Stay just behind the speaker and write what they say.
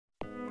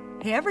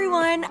Hey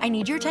everyone, I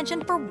need your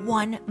attention for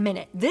 1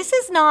 minute. This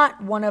is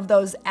not one of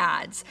those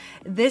ads.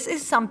 This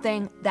is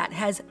something that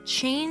has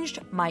changed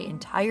my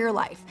entire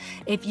life.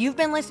 If you've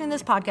been listening to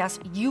this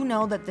podcast, you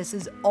know that this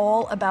is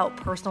all about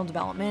personal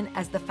development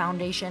as the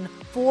foundation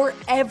for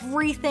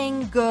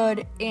everything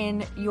good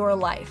in your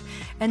life.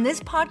 And this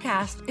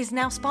podcast is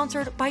now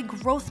sponsored by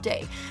Growth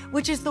Day,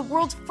 which is the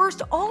world's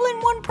first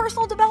all-in-one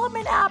personal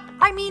development app.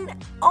 I mean,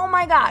 oh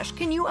my gosh,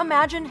 can you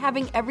imagine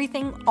having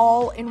everything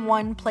all in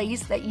one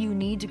place that you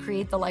need to create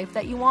the life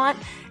that you want?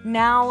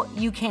 Now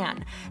you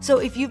can. So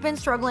if you've been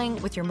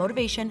struggling with your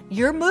motivation,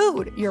 your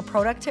mood, your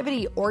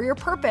productivity, or your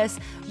purpose,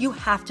 you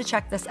have to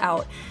check this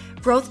out.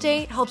 Growth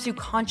Day helps you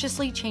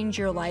consciously change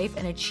your life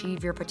and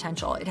achieve your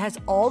potential. It has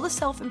all the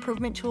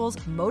self-improvement tools,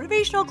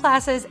 motivational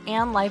classes,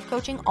 and life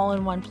coaching all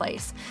in one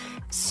place.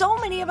 So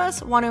many of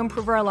us want to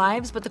improve our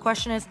lives, but the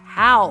question is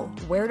how?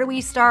 Where do we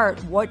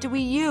start? What do we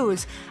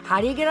use?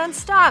 How do you get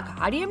unstuck?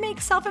 How do you make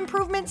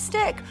self-improvement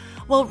stick?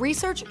 Well,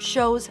 research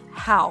shows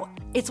how.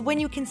 It's when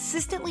you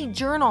consistently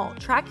journal,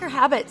 track your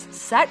habits,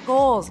 set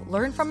goals,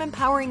 learn from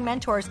empowering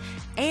mentors,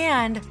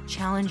 and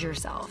challenge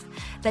yourself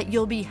that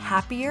you'll be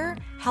happier,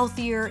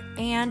 healthier,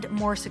 and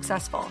more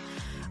successful.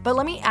 But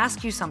let me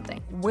ask you something.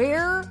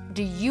 Where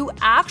do you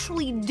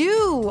actually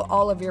do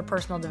all of your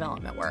personal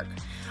development work?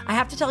 I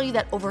have to tell you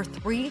that over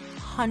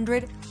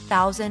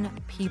 300,000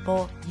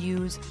 people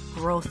use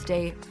Growth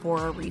Day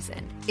for a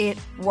reason. It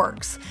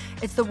works.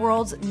 It's the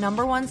world's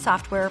 #1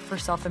 software for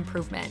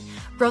self-improvement.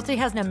 Growth Day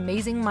has an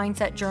amazing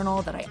mindset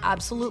journal that I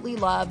absolutely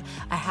love,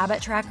 a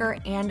habit tracker,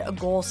 and a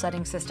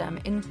goal-setting system.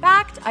 In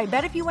fact, I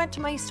bet if you went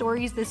to my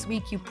stories this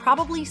week, you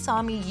probably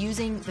saw me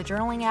using the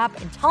journaling app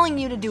and telling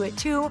you to do it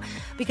too,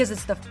 because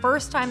it's the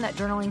first time that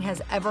journaling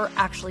has ever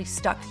actually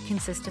stuck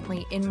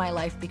consistently in my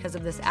life because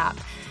of this app.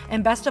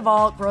 And best of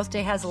all, Growth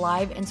Day has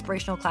live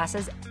inspirational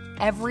classes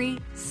every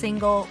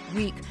single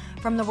week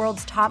from the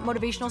world's top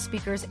motivational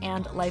speakers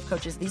and life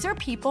coaches. These are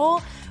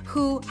people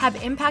who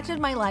have impacted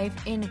my life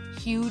in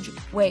huge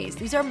ways.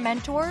 These are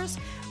mentors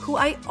who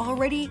I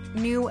already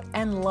knew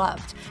and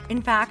loved.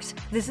 In fact,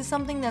 this is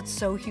something that's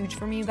so huge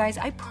for me, you guys.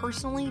 I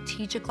personally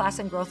teach a class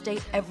in Growth Day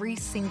every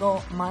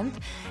single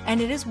month,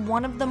 and it is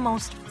one of the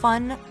most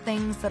fun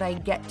things that I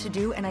get to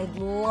do, and I'd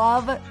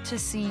love to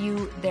see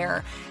you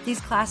there.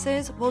 These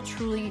classes will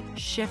truly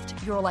shift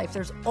your life.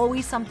 There's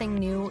always something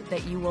new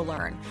that you will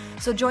learn.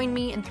 So join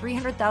me and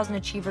 300,000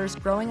 achievers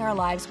growing our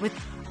lives with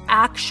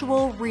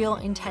actual real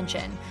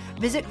intention.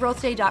 Visit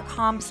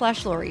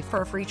growthday.com/Lori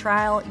for a free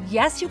trial.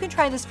 Yes, you can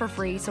try this for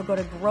free. So go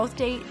to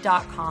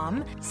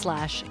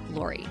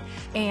growthday.com/Lori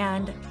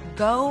and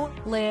go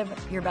live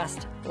your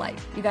best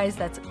life. You guys,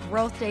 that's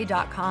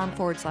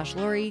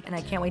growthday.com/Lori. And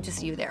I can't wait to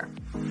see you there.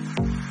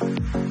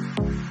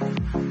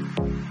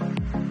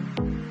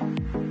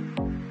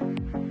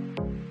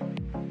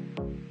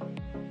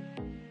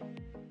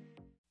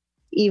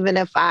 Even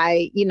if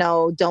I,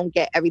 don't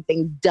get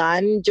everything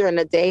done during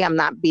the day, I'm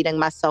not beating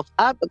myself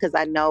up because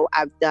I know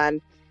I've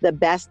done the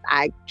best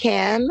I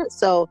can.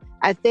 So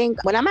I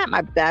think when I'm at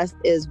my best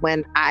is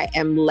when I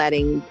am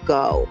letting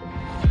go.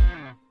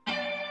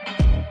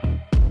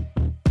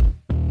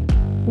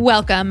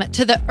 Welcome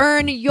to the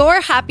Earn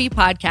Your Happy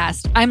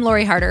podcast. I'm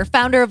Lori Harder,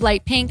 founder of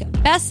Light Pink,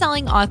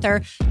 best-selling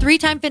author,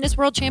 3-time fitness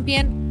world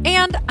champion,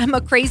 and I'm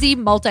a crazy,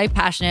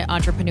 multi-passionate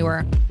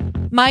entrepreneur.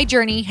 My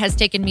journey has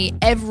taken me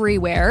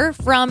everywhere,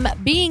 from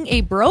being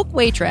a broke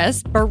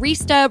waitress,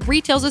 barista,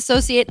 retail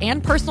associate,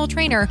 and personal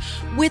trainer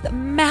with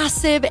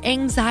massive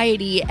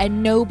anxiety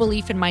and no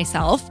belief in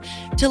myself,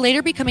 to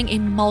later becoming a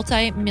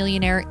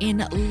multi-millionaire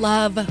in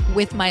love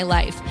with my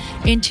life.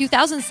 In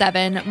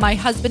 2007, my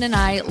husband and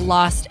I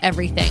lost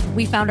everything.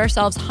 We found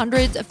ourselves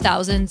hundreds of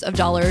thousands of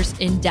dollars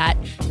in debt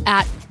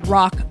at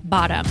rock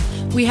bottom.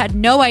 We had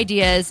no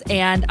ideas,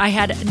 and I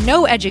had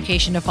no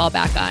education to fall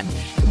back on.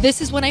 This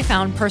is when I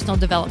found personal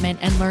development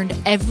and learned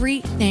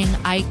everything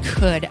I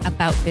could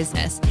about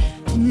business.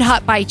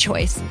 Not by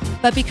choice,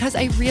 but because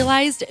I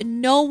realized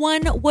no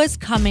one was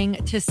coming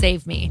to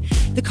save me.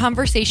 The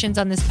conversations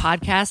on this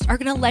podcast are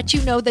going to let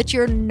you know that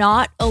you're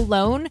not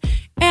alone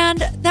and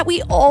that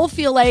we all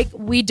feel like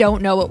we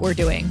don't know what we're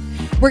doing.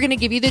 We're going to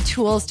give you the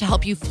tools to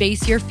help you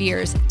face your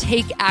fears,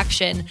 take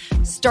action,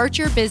 start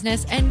your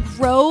business, and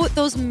grow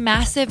those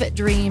massive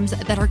dreams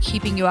that are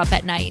keeping you up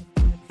at night.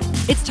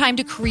 It's time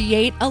to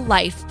create a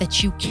life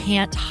that you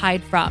can't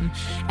hide from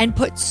and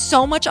put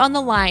so much on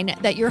the line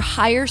that your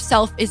higher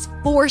self is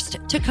forced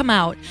to come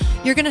out.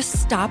 You're going to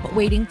stop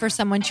waiting for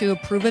someone to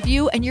approve of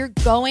you, and you're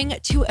going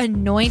to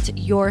anoint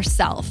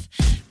yourself.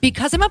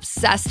 Because I'm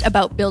obsessed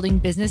about building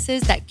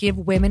businesses that give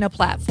women a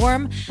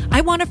platform, I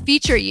want to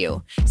feature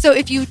you. So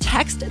if you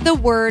text the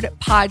word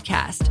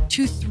podcast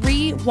to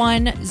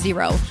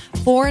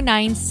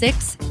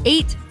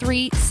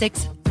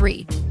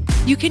 310-496-8363,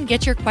 you can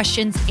get your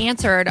questions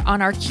answered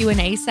on our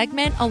Q&A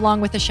segment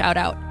along with a shout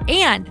out.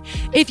 And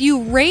if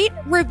you rate,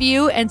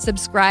 review, and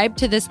subscribe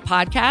to this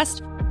podcast,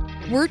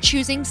 we're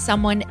choosing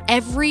someone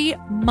every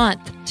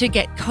month to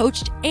get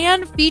coached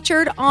and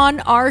featured on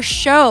our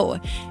show.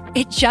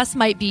 It just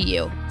might be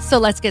you. So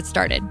let's get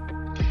started.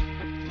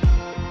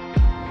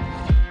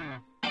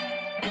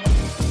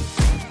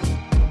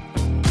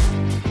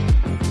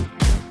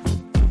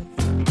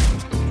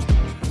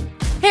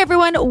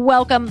 everyone.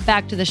 Welcome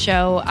back to the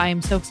show. I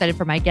am so excited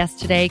for my guest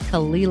today,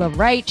 Khalilah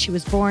Wright. She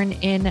was born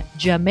in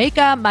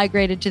Jamaica,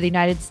 migrated to the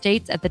United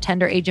States at the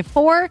tender age of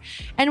 4,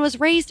 and was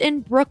raised in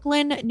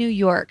Brooklyn, New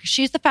York.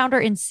 She's the founder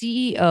and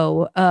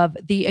CEO of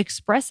the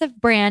expressive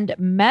brand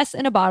Mess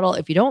in a Bottle.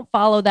 If you don't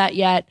follow that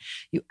yet,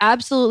 you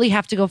absolutely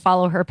have to go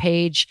follow her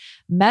page,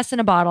 Mess in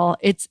a Bottle.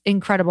 It's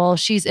incredible.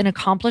 She's an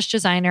accomplished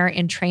designer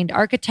and trained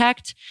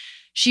architect.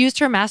 She used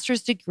her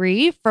master's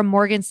degree from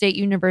Morgan State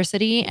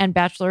University and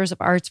bachelor's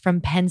of arts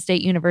from Penn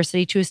State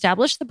University to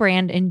establish the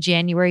brand in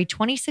January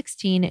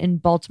 2016 in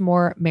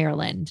Baltimore,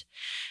 Maryland.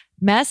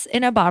 Mess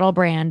in a Bottle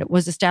brand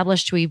was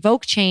established to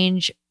evoke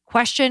change,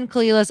 question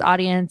Khalilah's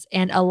audience,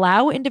 and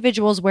allow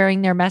individuals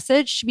wearing their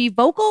message to be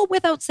vocal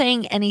without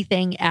saying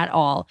anything at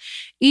all.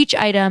 Each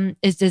item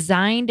is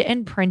designed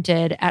and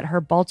printed at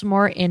her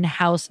Baltimore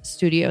in-house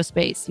studio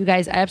space. You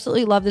guys, I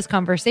absolutely love this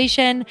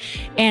conversation,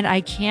 and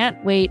I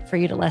can't wait for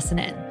you to listen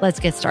in. Let's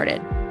get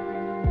started.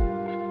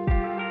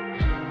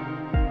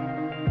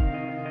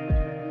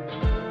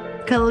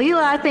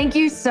 Khalilah, thank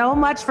you so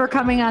much for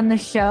coming on the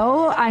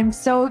show. I'm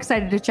so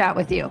excited to chat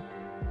with you.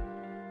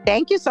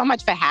 Thank you so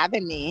much for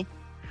having me.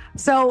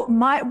 So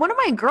one of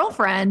my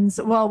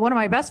girlfriends, one of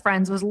my best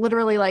friends was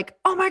literally like,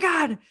 "Oh my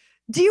God,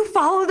 do you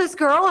follow this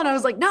girl?" And I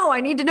was like, "No,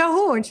 I need to know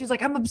who." And she was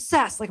like, "I'm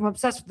obsessed. Like, I'm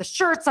obsessed with the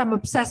shirts. I'm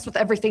obsessed with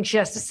everything she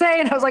has to say."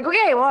 And I was like,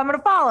 "Okay, well, I'm going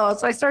to follow."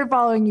 So I started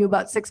following you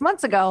about 6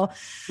 months ago.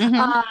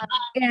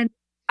 And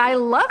I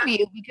love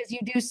you because you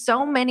do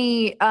so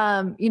many,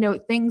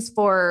 things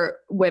for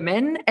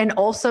women. And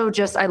also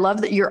just, I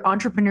love that your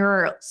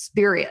entrepreneurial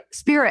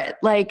spirit,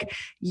 like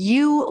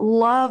you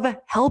love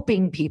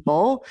helping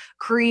people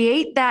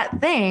create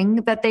that thing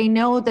that they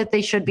know that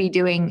they should be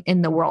doing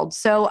in the world.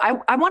 So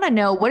I want to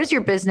know, what is your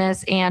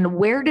business and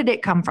where did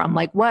it come from?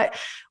 Like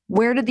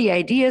where did the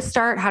idea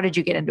start? How did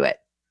you get into it?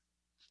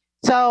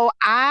 So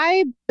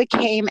I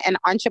became an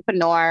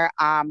entrepreneur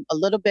a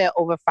little bit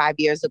over 5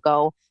 years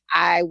ago.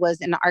 I was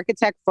an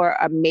architect for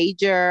a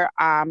major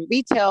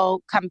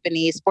retail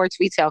company, sports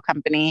retail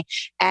company.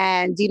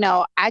 And,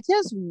 I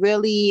just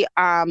really,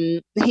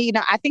 I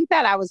think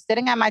that I was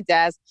sitting at my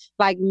desk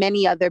like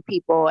many other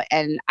people.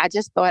 And I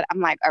just thought, I'm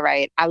like, all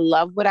right, I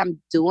love what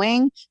I'm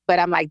doing, but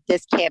I'm like,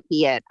 this can't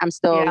be it. I'm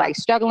still like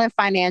struggling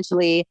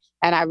financially.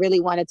 And I really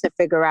wanted to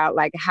figure out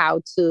like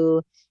how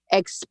to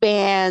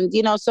expand,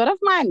 sort of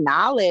my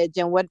knowledge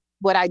and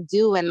what I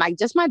do and like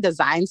just my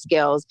design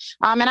skills.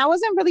 And I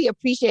wasn't really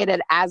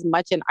appreciated as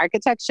much in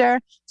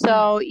architecture.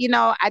 So,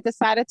 I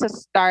decided to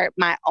start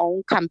my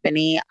own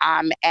company.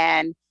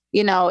 And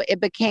it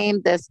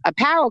became this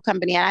apparel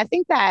company. And I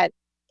think that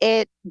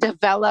it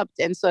developed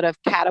and sort of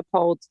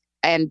catapulted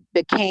and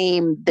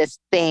became this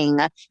thing,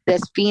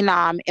 this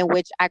phenom in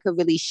which I could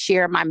really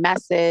share my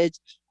message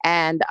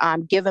and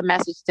give a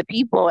message to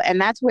people. And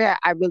that's where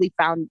I really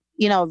found,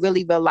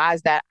 really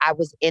realized that I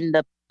was in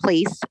the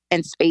place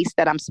and space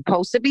that I'm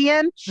supposed to be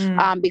in,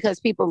 because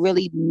people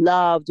really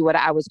loved what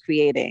I was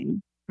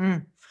creating.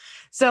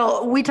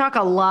 So we talk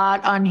a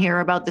lot on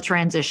here about the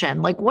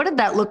transition. Like, what did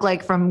that look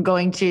like from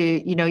going to,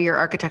 your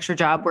architecture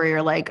job where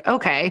you're like,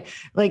 okay,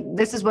 like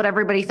this is what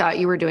everybody thought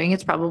you were doing.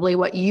 It's probably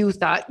what you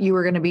thought you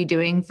were going to be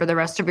doing for the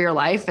rest of your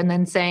life. And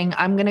then saying,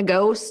 I'm going to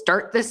go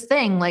start this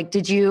thing. Like,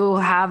 did you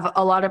have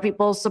a lot of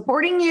people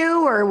supporting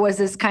you, or was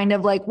this kind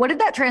of like, what did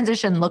that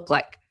transition look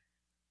like?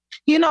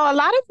 A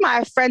lot of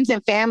my friends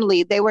and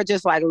family, they were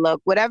just like, look,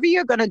 whatever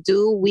you're going to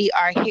do, we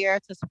are here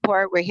to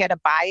support. We're here to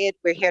buy it.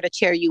 We're here to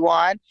cheer you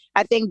on.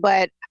 I think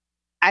that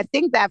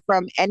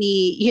from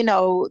any,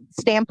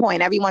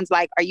 standpoint, everyone's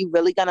like, are you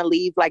really going to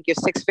leave like your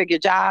 6-figure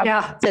job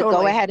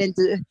go ahead and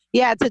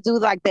to do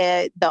like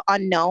the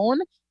unknown?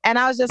 And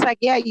I was just like,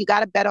 yeah, you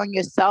got to bet on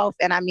yourself.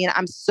 And I mean,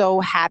 I'm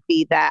so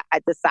happy that I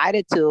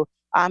decided to.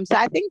 So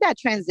I think that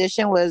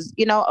transition was,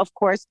 of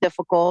course,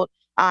 difficult.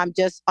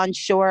 Just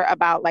unsure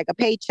about like a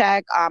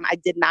paycheck. I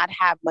did not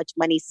have much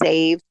money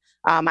saved.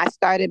 I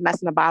started Mess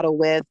in a Bottle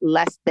with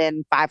less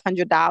than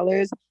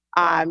 $500.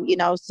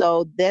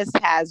 So this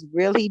has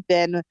really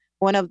been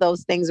one of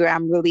those things where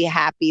I'm really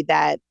happy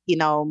that,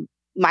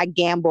 my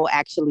gamble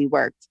actually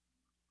worked.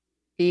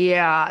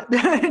 Yeah,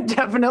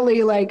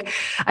 definitely. Like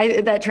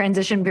that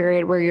transition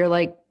period where you're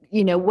like,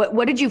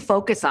 what did you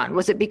focus on?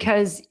 Was it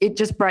because it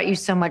just brought you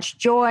so much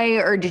joy,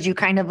 or did you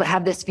kind of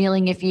have this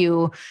feeling if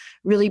you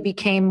really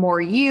became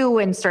more you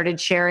and started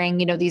sharing,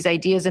 these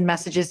ideas and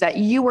messages that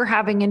you were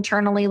having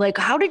internally? Like,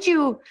 how did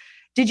you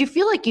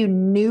feel like you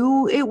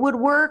knew it would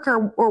work,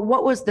 or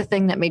what was the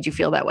thing that made you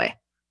feel that way?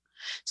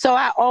 So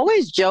I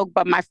always joke,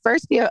 but my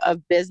first year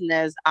of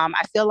business,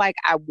 I feel like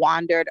I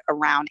wandered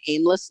around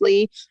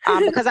aimlessly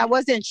because I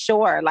wasn't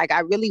sure. Like, I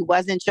really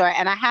wasn't sure.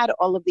 And I had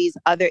all of these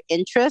other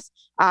interests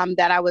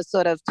that I was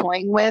sort of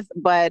toying with.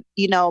 But,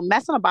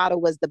 Mess in a Bottle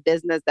was the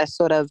business that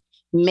sort of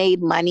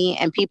made money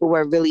and people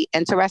were really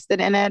interested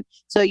in it.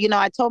 So,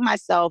 I told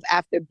myself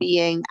after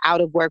being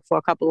out of work for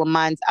a couple of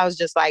months, I was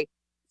just like,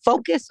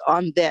 focus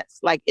on this.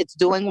 Like, it's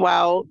doing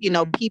well.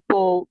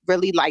 People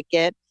really like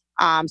it.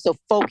 So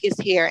focus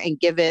here and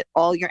give it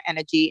all your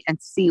energy and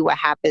see what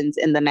happens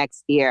in the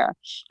next year.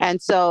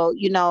 And so,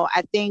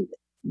 I think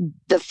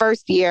the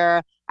first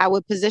year I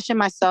would position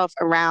myself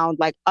around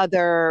like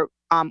other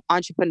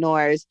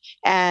entrepreneurs,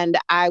 and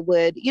I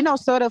would,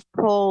 sort of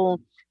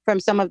pull from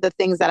some of the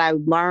things that I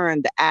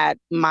learned at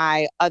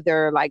my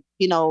other, like,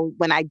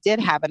 when I did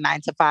have a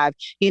 9 to 5,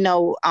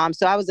 so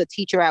I was a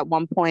teacher at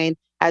one point,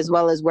 as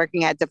well as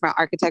working at different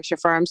architecture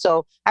firms.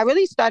 So I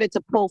really started to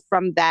pull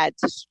from that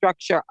to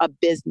structure a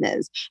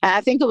business. And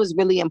I think it was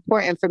really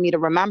important for me to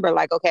remember,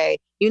 like, okay,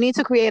 you need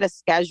to create a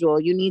schedule.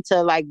 You need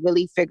to like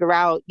really figure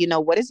out,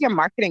 what is your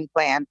marketing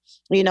plan?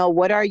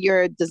 What are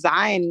your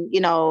design,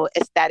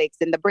 aesthetics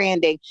and the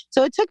branding?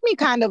 So it took me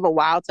kind of a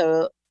while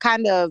to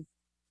kind of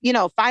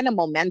find a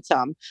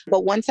momentum.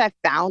 But once I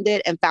found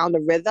it and found a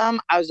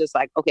rhythm, I was just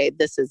like, okay,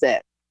 this is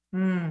it.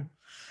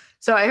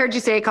 So I heard you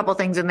say a couple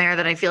things in there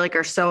that I feel like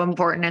are so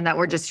important and that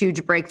were just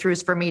huge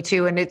breakthroughs for me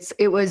too. And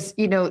it was,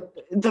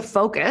 the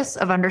focus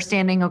of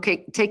understanding,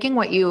 okay, taking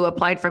what you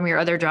applied from your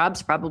other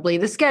jobs, probably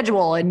the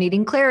schedule and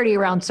needing clarity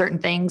around certain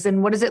things.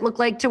 And what does it look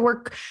like to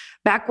work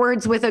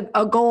backwards with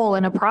a goal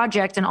and a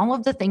project and all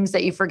of the things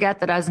that you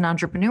forget that as an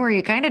entrepreneur,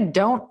 you kind of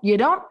don't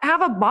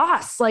have a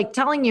boss like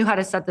telling you how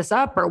to set this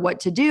up or what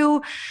to do.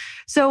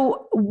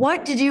 So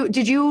what did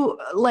you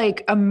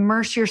like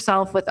immerse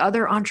yourself with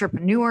other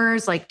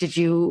entrepreneurs? Like, did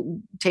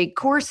you take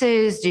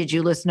courses? Did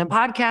you listen to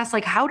podcasts?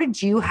 Like, how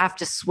did you have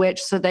to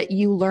switch so that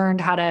you learned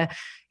how to,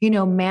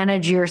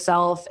 manage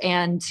yourself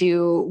and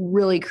to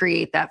really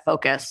create that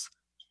focus?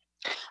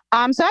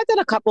 So I did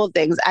a couple of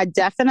things. I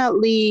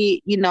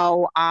definitely,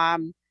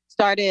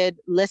 started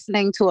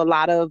listening to a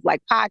lot of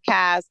like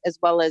podcasts, as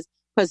well as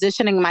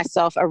positioning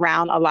myself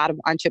around a lot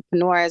of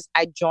entrepreneurs.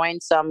 I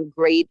joined some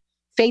great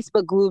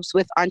Facebook groups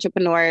with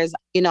entrepreneurs.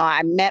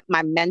 I met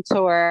my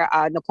mentor,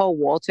 Nicole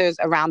Walters,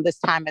 around this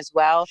time as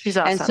well. She's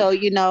awesome. And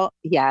so,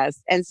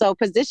 yes. And so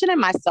positioning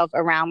myself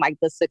around like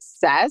the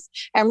success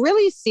and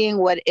really seeing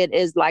what it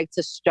is like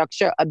to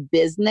structure a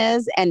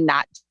business and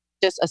not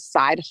just a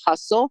side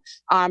hustle,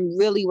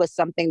 really was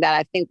something that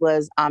I think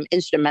was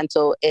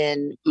instrumental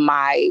in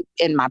my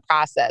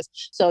process.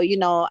 So,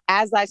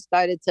 as I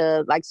started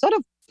to like sort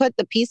of put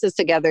the pieces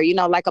together,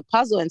 like a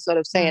puzzle, and sort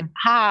of saying,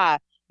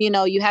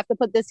 you have to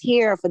put this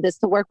here for this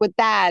to work with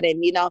that.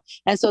 And,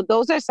 and so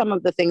those are some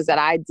of the things that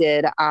I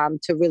did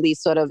to really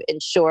sort of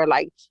ensure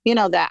like,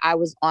 that I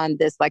was on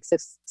this like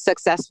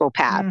successful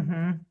path.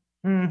 Mm-hmm.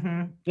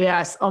 Mm-hmm.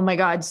 Yes. Oh my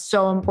God.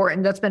 So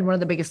important. That's been one of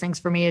the biggest things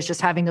for me, is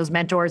just having those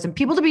mentors and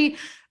people to be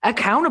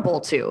accountable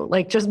to,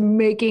 like just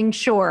making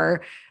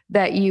sure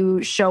that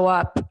you show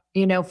up,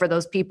 for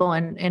those people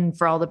and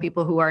for all the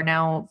people who are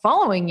now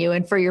following you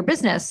and for your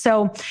business.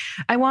 So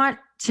I want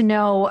to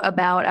know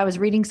about, I was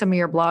reading some of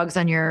your blogs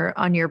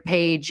on your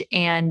page,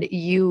 and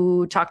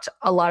you talked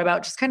a lot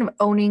about just kind of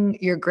owning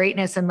your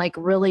greatness and like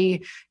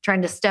really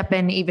trying to step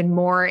in even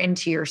more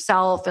into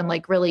yourself and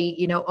like really,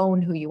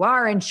 own who you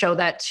are and show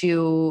that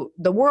to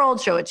the world,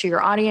 show it to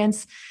your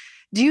audience.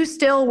 Do you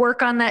still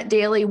work on that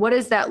daily? What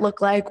does that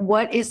look like?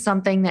 What is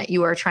something that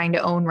you are trying to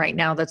own right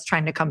now that's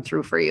trying to come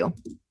through for you?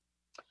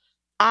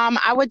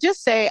 I would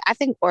just say, I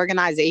think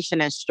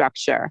organization and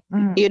structure.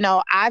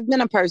 I've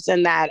been a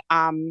person that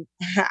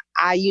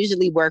I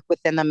usually work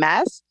within the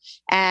mess,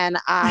 and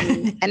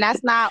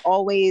that's not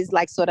always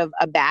like sort of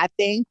a bad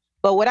thing.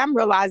 But what I'm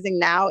realizing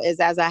now is,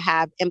 as I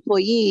have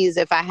employees,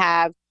 if I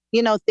have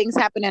things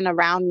happening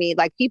around me,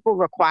 like people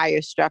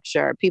require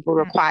structure, people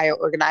require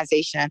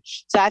organization.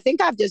 So I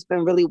think I've just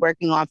been really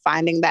working on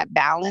finding that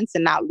balance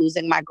and not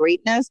losing my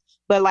greatness,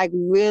 but like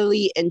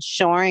really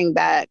ensuring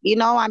that,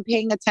 I'm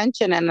paying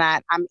attention and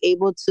that I'm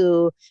able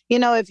to,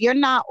 if you're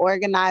not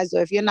organized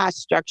or if you're not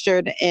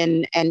structured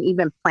and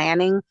even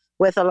planning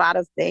with a lot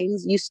of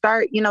things, you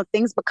start,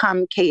 things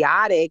become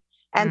chaotic.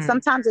 And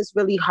sometimes it's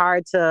really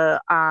hard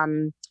to,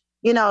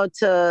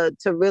 to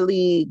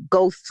really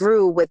go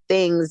through with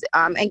things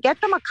and get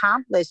them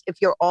accomplished if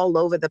you're all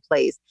over the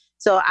place.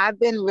 So I've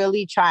been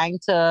really trying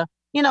to,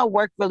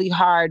 work really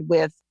hard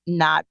with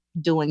not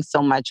doing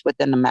so much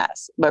within the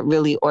mess, but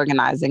really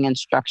organizing and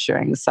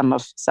structuring some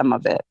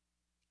of it.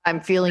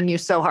 I'm feeling you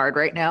so hard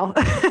right now.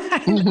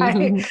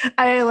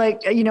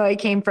 I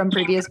came from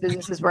previous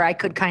businesses where I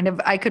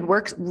could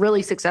work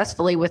really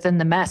successfully within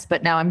the mess,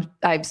 but now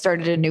I've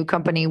started a new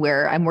company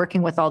where I'm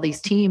working with all these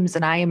teams,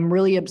 and I am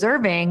really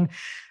observing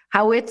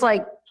how it's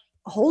like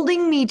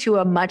holding me to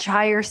a much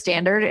higher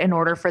standard in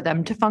order for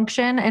them to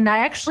function. And I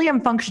actually am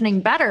functioning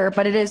better,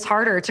 but it is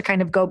harder to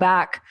kind of go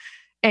back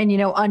and,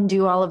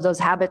 undo all of those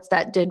habits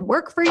that did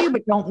work for you,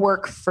 but don't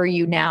work for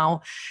you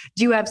now.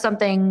 Do you have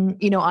something,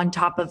 on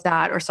top of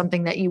that, or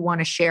something that you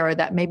want to share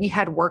that maybe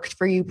had worked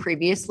for you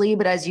previously,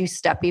 but as you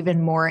step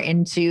even more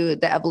into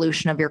the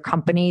evolution of your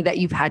company, that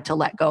you've had to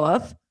let go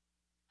of?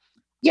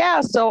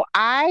 Yeah. So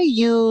I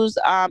use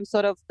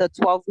sort of the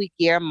 12-week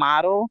year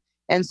model.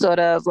 and sort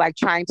of like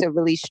trying to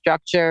really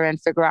structure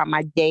and figure out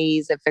my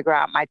days and figure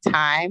out my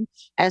time.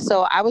 And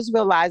so I was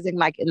realizing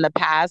like in the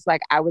past,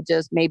 like I would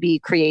just maybe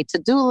create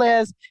to-do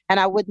lists and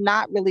I would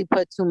not really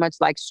put too much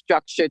like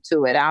structure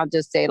to it. I'll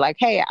just say like,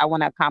 hey, I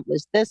want to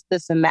accomplish this,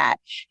 this, and that.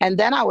 And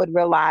then I would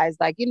realize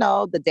like,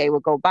 the day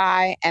would go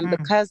by. And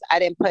because I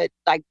didn't put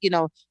like,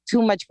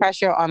 too much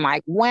pressure on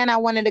like when I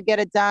wanted to get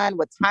it done,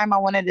 what time I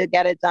wanted to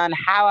get it done,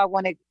 how I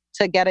wanted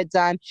to get it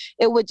done,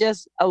 it would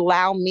just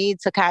allow me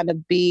to kind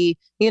of be,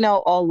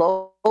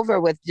 all over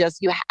with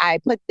just I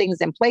put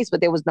things in place, but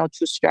there was no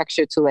true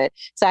structure to it.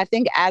 So I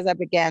think as I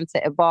began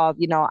to evolve,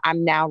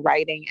 I'm now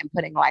writing and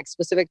putting like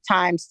specific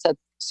times to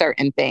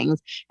certain things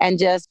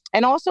and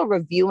also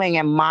reviewing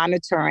and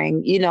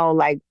monitoring,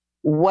 like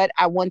what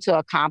I want to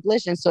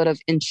accomplish and sort of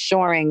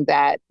ensuring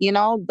that,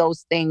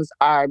 those things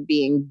are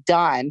being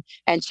done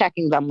and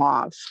checking them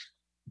off.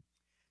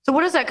 So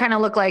what does that kind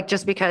of look like?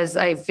 Just because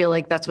I feel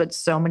like that's what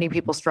so many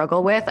people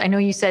struggle with. I know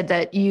you said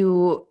that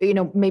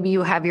maybe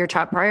you have your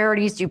top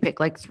priorities. Do you pick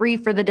like 3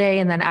 for the day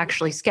and then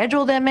actually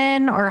schedule them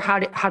in, or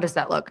how does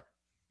that look?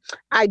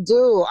 I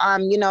do.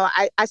 I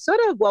sort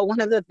of,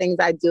 one of the things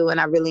I do, and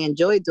I really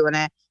enjoy doing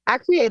it, I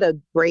create a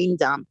brain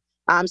dump.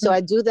 So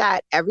I do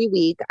that every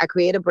week. I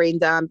create a brain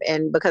dump,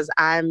 and because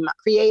I'm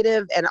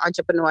creative and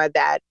entrepreneur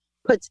that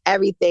puts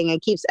everything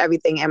and keeps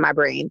everything in my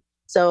brain.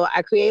 So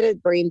I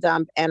created brain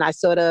dump and I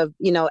sort of,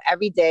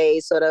 every day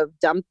sort of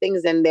dump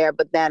things in there,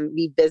 but then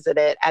revisit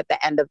it at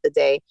the end of the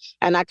day.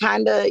 And I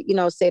kind of,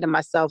 say to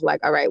myself,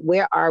 like, all right,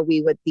 where are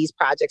we with these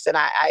projects? And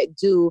I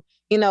do,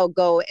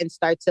 go and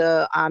start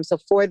to, so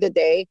for the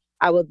day,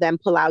 I will then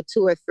pull out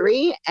 2 or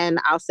 3 and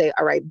I'll say,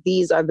 all right,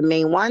 these are the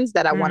main ones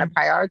that I want to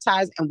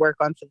prioritize and work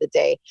on for the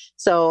day.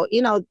 So,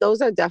 those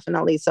are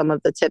definitely some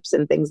of the tips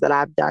and things that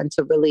I've done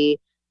to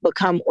really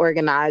become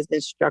organized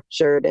and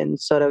structured and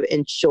sort of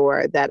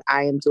ensure that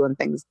I am doing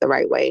things the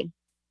right way.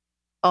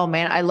 Oh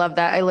man, I love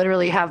that. I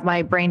literally have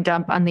my brain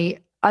dump on the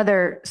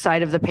other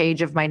side of the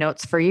page of my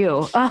notes for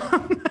you.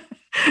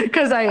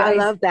 Because I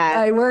love that.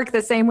 I work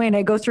the same way and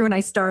I go through and I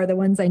star the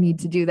ones I need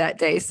to do that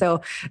day.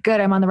 So good.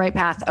 I'm on the right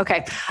path.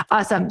 Okay.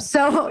 Awesome.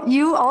 So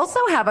you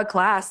also have a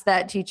class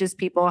that teaches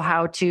people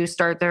how to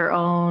start their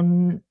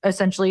own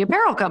essentially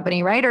apparel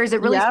company, right? Or is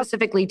it really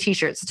specifically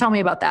t-shirts? Tell me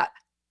about that.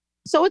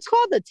 So it's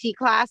called the T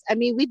class. I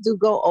mean, we do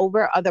go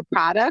over other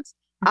products,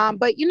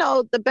 but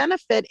the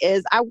benefit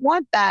is I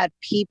want that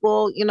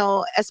people,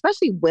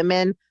 especially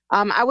women,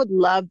 I would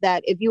love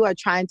that if you are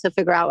trying to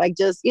figure out like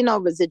just,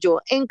 residual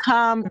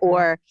income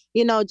or,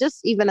 just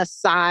even a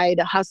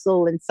side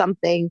hustle and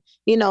something,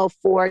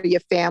 for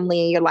your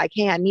family. And you're like,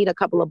 hey, I need a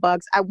couple of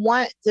bucks. I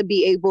want to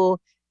be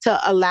able to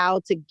allow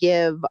to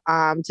give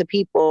to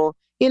people,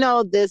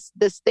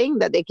 this thing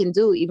that they can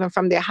do even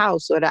from their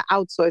house or to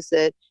outsource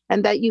it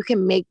and that you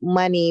can make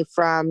money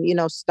from,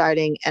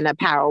 starting an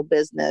apparel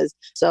business.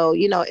 So,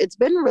 it's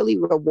been really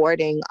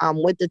rewarding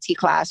with the T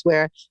class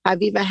where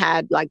I've even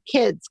had like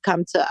kids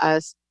come to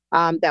us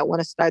that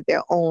want to start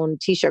their own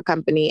t-shirt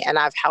company and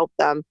I've helped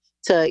them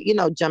to,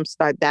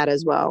 jumpstart that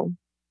as well.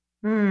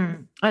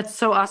 That's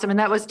so awesome. And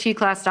that was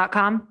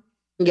tclass.com?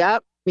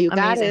 Yep. You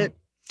got it.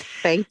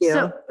 Thank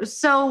you.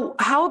 So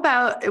how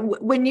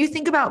about when you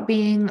think about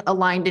being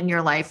aligned in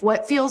your life,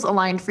 what feels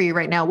aligned for you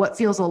right now? What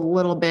feels a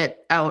little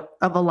bit out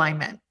of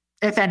alignment,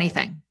 if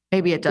anything?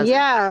 Maybe it doesn't.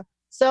 Yeah.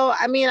 So,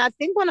 I mean, I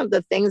think one of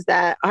the things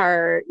that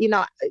are,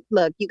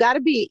 look, you got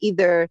to be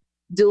either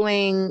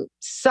doing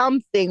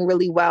something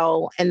really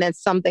well and then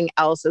something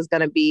else is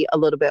going to be a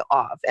little bit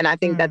off. And I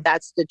think that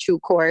that's the true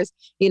course.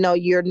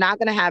 You're not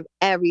going to have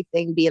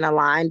everything being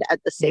aligned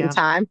at the same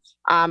time.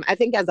 I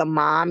think as a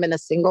mom and a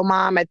single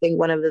mom, I think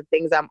one of the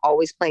things I'm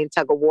always playing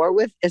tug of war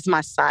with is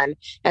my son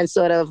and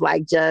sort of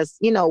like just,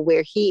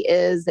 where he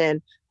is and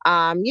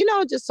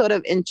just sort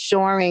of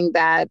ensuring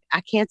that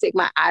I can't take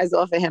my eyes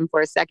off of him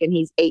for a second.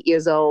 He's 8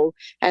 years old.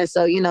 And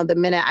so, the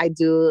minute I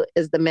do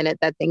is the minute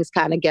that things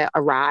kind of get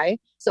awry.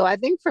 So I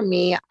think for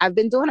me, I've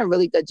been doing a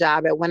really good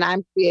job at when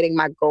I'm creating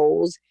my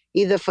goals,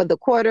 either for the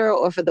quarter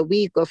or for the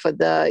week or for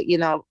the,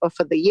 or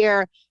for the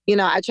year,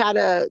 I try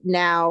to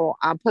now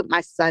put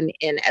my son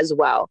in as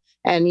well.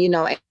 And,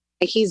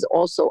 he's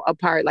also a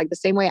part, like the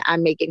same way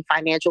I'm making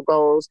financial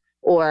goals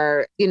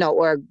or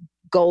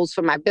goals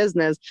for my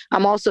business,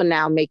 I'm also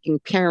now making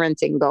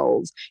parenting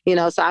goals,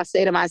 so I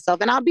say to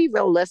myself, and I'll be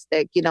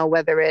realistic,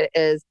 whether it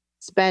is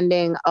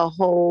spending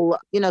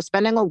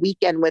spending a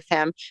weekend with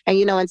him. And,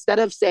 instead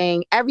of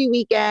saying every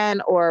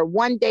weekend or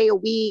one day a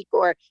week,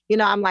 or,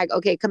 I'm like,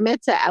 okay,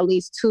 commit to at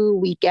least 2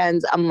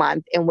 weekends a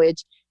month in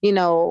which,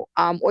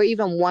 or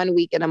even 1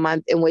 week in a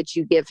month in which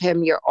you give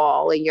him your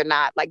all and you're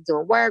not like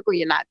doing work or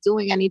you're not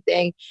doing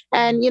anything.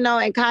 And,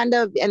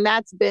 and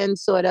that's been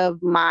sort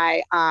of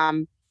my,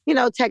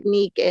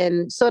 technique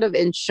in sort of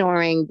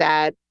ensuring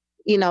that,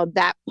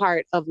 that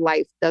part of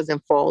life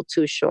doesn't fall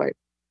too short.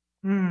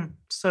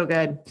 So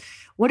good.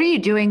 What are you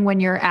doing when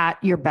you're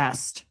at your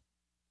best?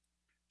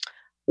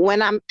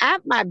 When I'm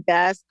at my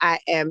best, I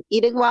am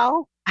eating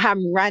well.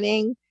 I'm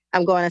running.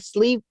 I'm going to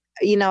sleep,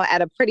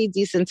 at a pretty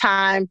decent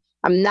time.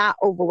 I'm not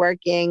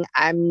overworking.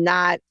 I'm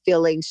not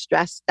feeling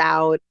stressed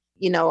out.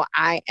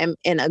 I am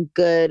in a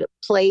good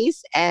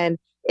place. And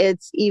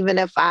it's even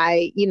if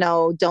I,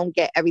 don't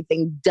get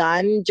everything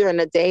done during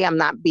the day, I'm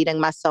not beating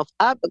myself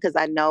up because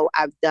I know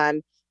I've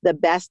done the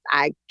best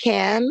I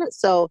can.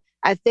 So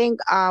I think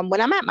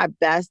when I'm at my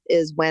best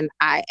is when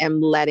I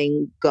am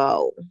letting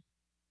go.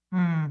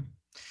 Mm.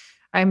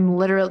 I'm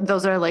literally,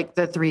 those are like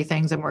the three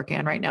things I'm working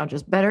on right now.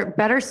 Just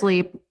better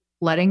sleep,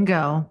 letting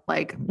go,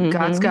 like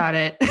God's got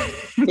it.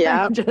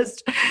 Yeah.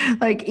 Just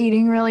like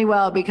eating really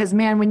well because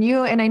man,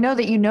 and I know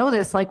that you know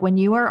this, like when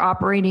you are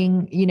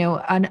operating,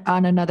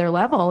 on another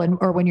level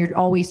or when you're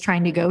always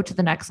trying to go to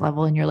the next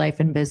level in your life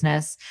and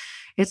business,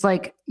 it's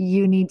like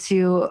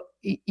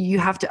you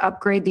have to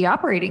upgrade the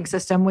operating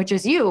system, which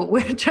is you,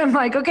 which I'm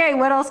like, okay,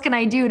 what else can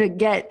I do to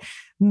get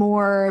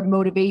more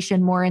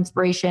motivation, more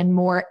inspiration,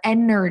 more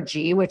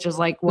energy, which is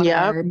like one of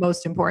our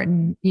most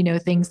important,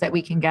 things that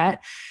we can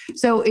get.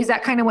 So is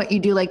that kind of what you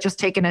do? Like just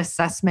take an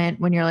assessment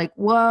when you're like,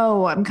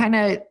 whoa, I'm kind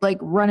of like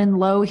running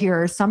low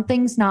here.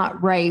 Something's not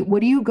right.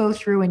 What do you go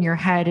through in your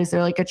head? Is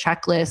there like a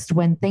checklist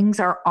when things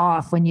are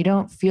off, when you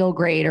don't feel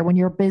great or when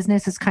your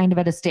business is kind of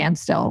at a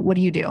standstill? What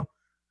do you do?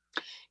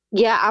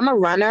 Yeah, I'm a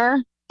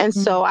runner. And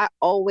so I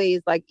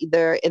always like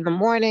either in the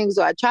mornings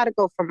or I try to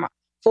go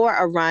for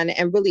a run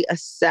and really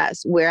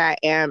assess where I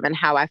am and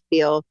how I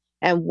feel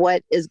and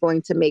what is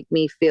going to make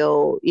me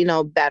feel,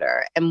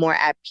 better and more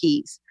at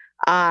peace.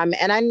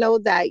 And I know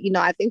that,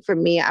 I think for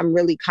me, I'm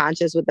really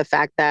conscious with the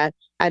fact that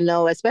I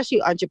know,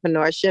 especially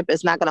entrepreneurship,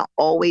 is not going to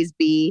always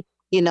be,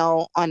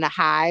 on a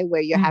high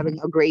where you're having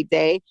a great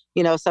day.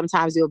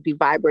 Sometimes you'll be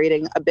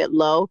vibrating a bit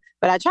low,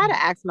 but I try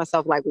to ask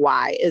myself, like,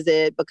 why? Is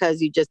it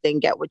because you just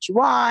didn't get what you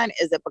want?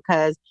 Is it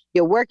because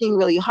you're working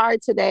really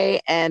hard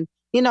today? And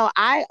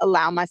I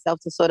allow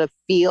myself to sort of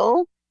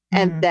feel.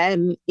 And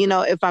then,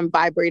 if I'm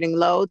vibrating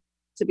low,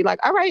 to be like,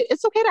 all right,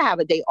 it's okay to have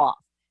a day off.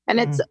 And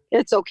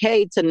it's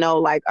okay to know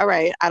like, all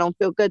right, I don't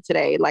feel good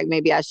today. Like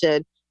maybe I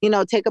should,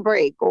 take a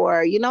break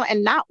or,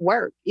 and not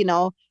work,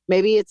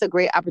 maybe it's a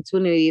great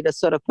opportunity to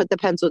sort of put the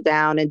pencil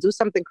down and do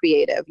something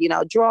creative,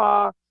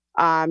 draw,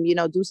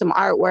 do some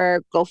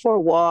artwork, go for a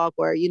walk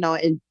or,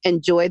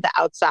 enjoy the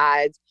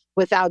outsides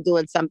without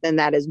doing something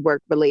that is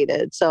work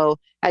related. So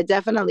I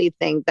definitely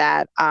think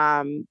that,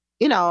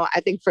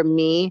 I think for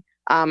me,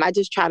 I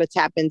just try to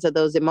tap into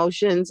those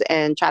emotions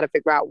and try to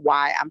figure out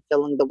why I'm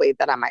feeling the way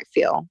that I might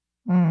feel.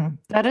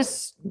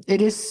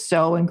 It is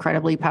so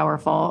incredibly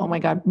powerful. Oh my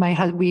God.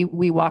 We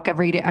walk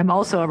every day. I'm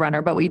also a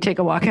runner, but we take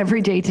a walk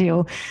every day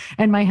too.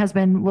 And my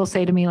husband will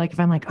say to me, like, if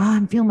I'm like, oh,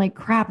 I'm feeling like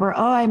crap or,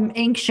 oh, I'm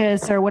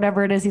anxious or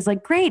whatever it is, he's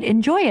like, great,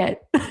 enjoy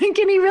it.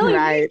 Can he really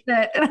Right.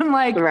 it? And I'm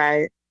like,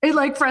 right. It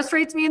like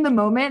frustrates me in the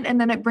moment. And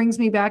then it brings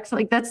me back to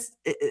like,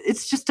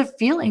 it's just a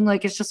feeling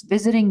like it's just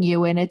visiting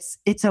you and it's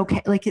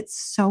okay. Like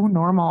it's so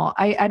normal.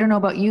 I don't know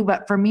about you,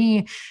 but for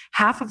me,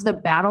 half of the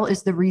battle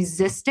is the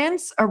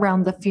resistance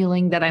around the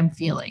feeling that I'm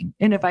feeling.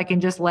 And if I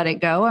can just let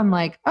it go, I'm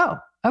like, oh,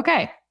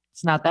 okay,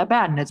 it's not that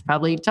bad. And it's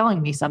probably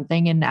telling me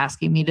something and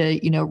asking me to,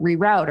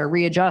 reroute or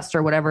readjust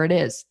or whatever it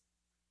is.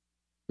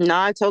 No,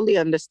 I totally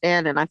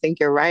understand. And I think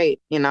you're right,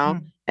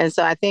 And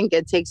so I think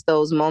it takes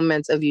those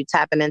moments of you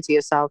tapping into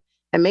yourself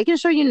and making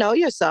sure you know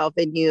yourself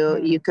and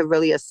you could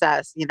really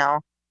assess,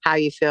 how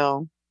you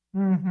feel.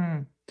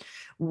 Mm-hmm.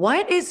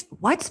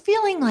 What's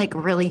feeling like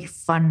really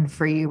fun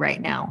for you right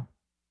now?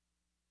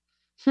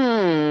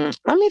 Let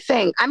me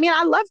think. I mean,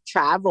 I love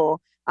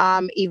travel.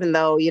 Even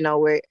though,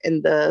 we're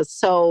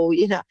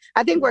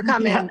I think we're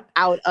coming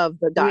out of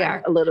the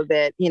dark a little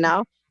bit,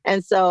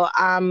 And so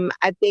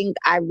I think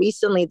I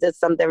recently did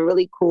something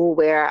really cool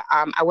where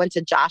I went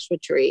to Joshua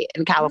Tree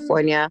in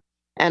California.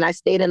 And I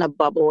stayed in a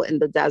bubble in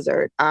the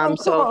desert. Cool.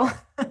 So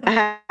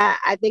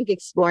I think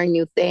exploring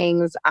new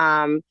things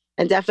and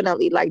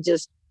definitely like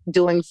just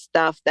doing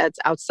stuff that's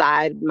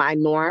outside my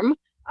norm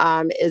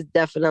is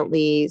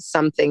definitely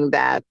something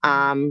that,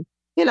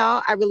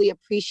 I really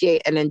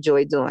appreciate and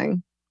enjoy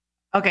doing.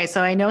 Okay,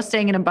 so I know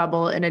staying in a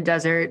bubble in a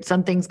desert,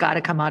 something's got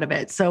to come out of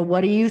it. So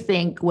what do you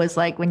think was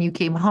like when you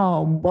came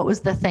home? What was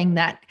the thing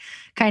that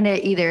kind of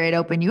either it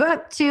opened you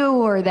up to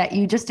or that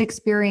you just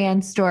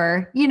experienced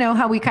or,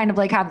 how we kind of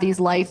like have these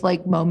life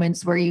like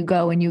moments where you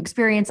go and you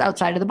experience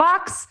outside of the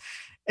box,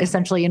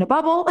 essentially in a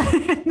bubble,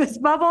 this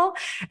bubble,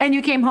 and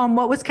you came home.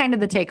 What was kind of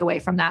the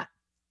takeaway from that?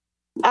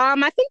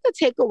 I think the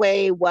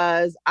takeaway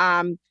was,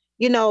 I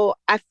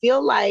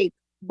feel like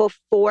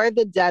before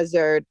the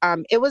desert,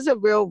 it was a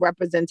real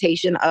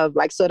representation of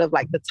like sort of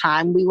like the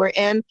time we were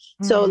in.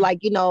 So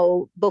like,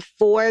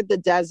 before the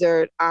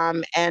desert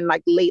and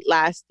like late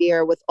last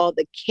year with all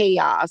the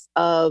chaos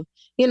of,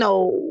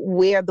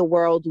 where the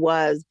world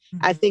was,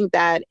 I think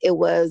that it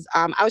was,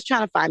 I was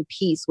trying to find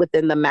peace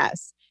within the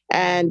mess.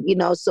 And,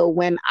 so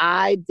when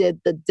I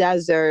did the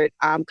desert,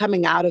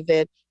 coming out of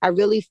it, I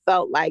really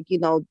felt like,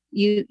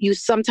 you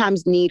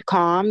sometimes need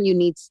calm, you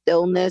need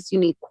stillness, you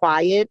need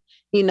quiet,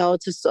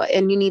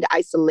 and you need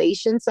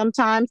isolation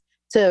sometimes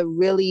to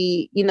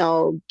really,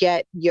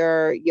 get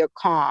your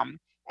calm.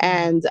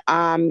 And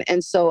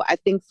so I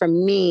think for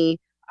me,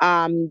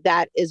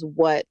 that is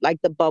what like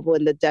the bubble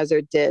in the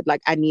desert did.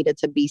 Like I needed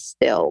to be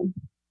still.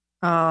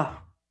 Oh,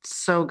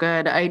 so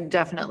good. I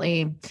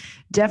definitely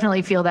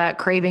feel that,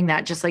 craving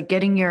that, just like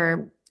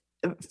getting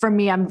for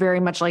me, I'm very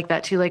much like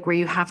that too, like where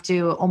you have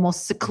to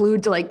almost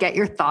seclude to like get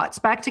your thoughts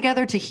back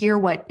together to hear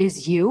what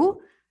is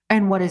you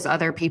and what is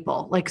other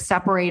people, like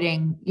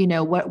separating,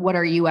 what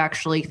are you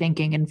actually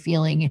thinking and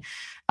feeling?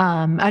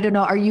 I don't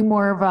know. Are you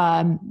more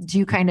of do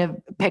you kind of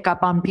pick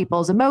up on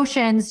people's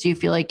emotions? Do you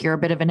feel like you're a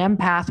bit of an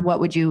empath? What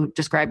would you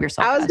describe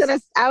yourself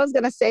as? I was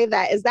gonna say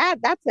that's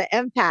an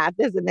empath,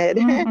 isn't it?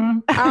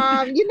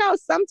 Mm-hmm.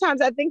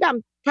 Sometimes I think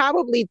I'm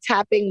probably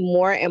tapping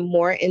more and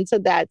more into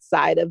that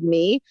side of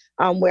me,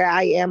 where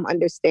I am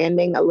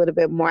understanding a little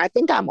bit more. I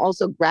think I'm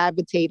also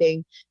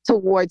gravitating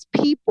towards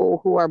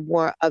people who are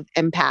more of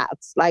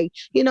empaths, like,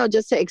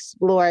 just to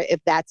explore if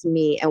that's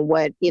me and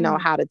what,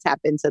 how to tap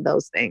into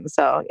those things.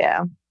 So,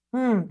 yeah.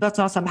 That's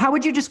awesome. How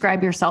would you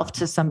describe yourself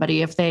to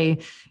somebody if they,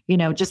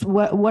 just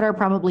what are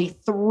probably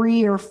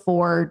 3 or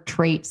 4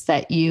 traits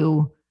that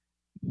you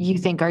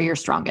think are your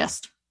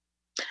strongest?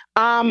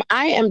 I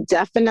am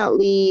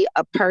definitely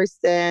a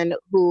person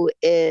who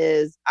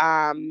is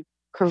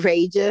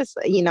courageous.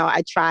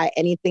 I try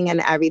anything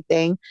and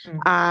everything.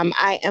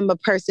 I am a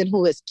person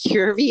who is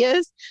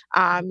curious,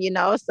 so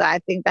I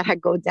think that I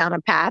go down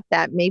a path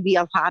that maybe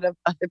a lot of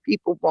other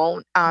people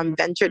won't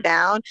venture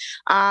down.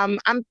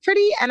 I'm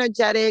pretty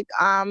energetic.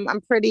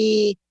 I'm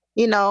pretty,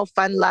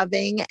 fun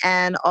loving,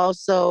 and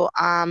also,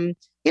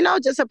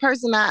 just a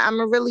person. I'm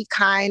a really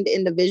kind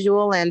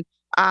individual, and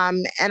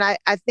I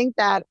think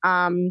that,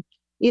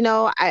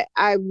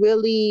 I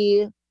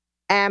really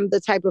am the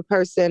type of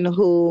person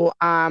who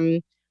I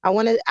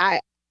want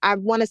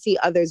to see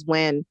others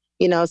win,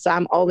 so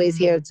I'm always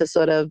here to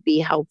sort of be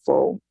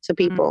helpful to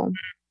people.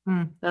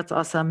 That's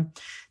awesome.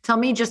 Tell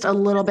me just a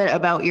little bit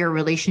about your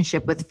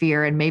relationship with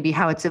fear and maybe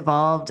how it's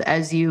evolved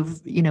as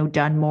you've,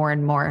 done more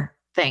and more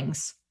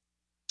things.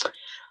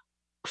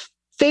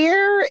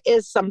 Fear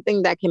is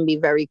something that can be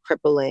very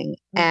crippling.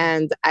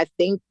 And I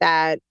think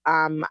that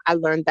I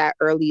learned that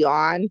early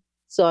on,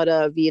 sort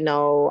of,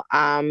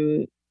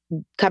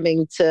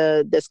 coming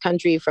to this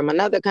country from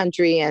another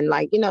country and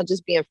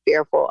just being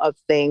fearful of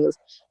things.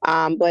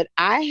 But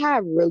I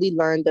have really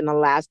learned in the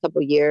last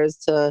couple of years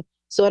to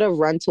sort of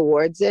run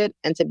towards it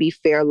and to be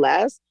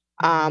fearless.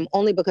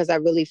 Only because I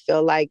really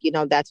feel like,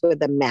 that's where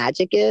the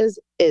magic is,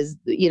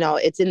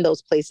 it's in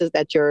those places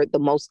that you're the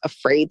most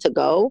afraid to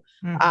go.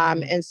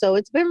 And so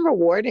it's been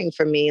rewarding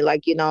for me.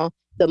 Like, the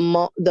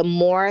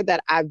more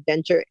that I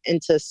venture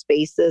into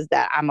spaces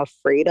that I'm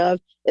afraid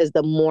of is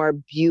the more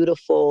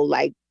beautiful,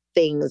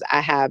 things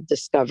I have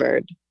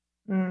discovered.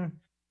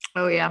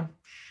 Oh yeah.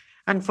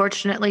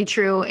 Unfortunately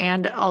true.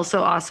 And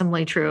also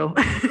awesomely true.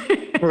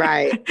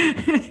 Right.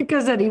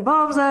 Because it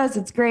evolves us.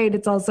 It's great.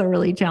 It's also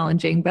really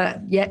challenging, but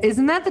yeah,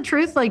 isn't that the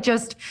truth? Like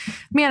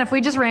if we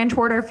just ran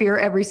toward our fear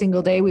every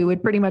single day, we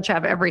would pretty much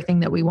have everything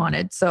that we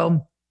wanted.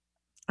 So,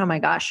 oh my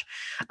gosh.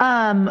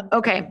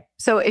 Okay.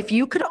 So if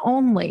you could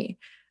only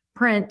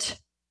print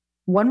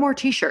one more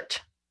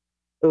t-shirt,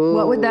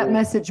 what would that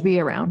message be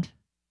around?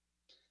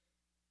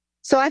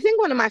 So I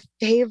think one of my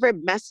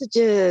favorite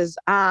messages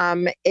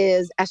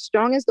is as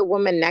strong as the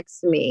woman next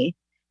to me.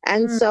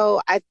 And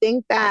so I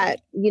think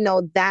that,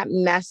 that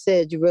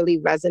message really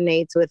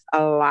resonates with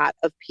a lot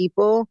of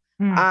people.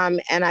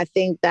 And I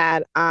think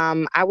that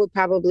I would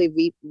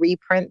probably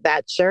reprint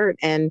that shirt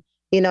and,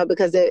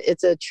 because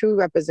it's a true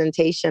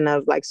representation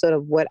of sort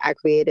of what I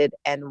created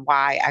and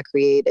why I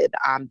created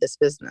this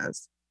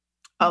business.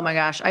 Oh my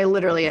gosh. I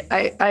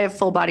have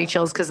full body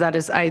chills because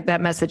that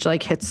message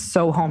hits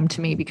so home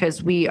to me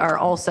because we are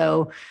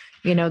also,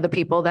 the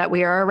people that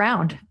we are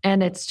around.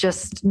 And it's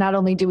just, not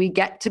only do we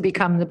get to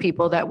become the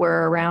people that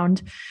we're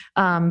around,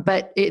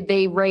 but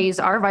they raise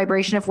our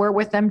vibration if we're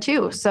with them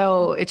too.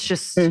 So it's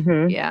just,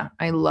 yeah,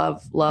 I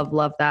love, love,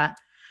 love that.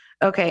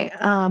 Okay.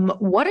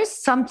 What is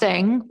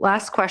something,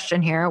 last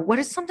question here. What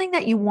is something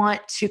that you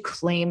want to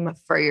claim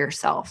for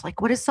yourself?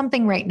 What is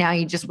something right now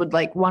you just would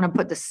want to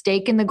put the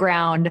stake in the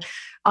ground,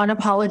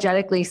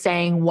 unapologetically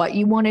saying what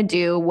you want to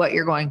do, what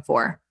you're going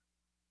for?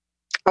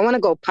 I want to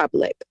go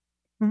public.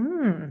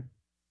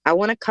 I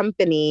want a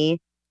company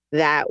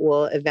that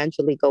will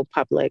eventually go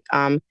public.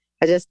 I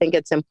just think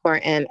it's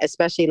important,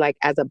 especially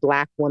as a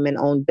Black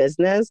woman-owned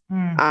business.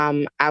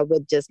 I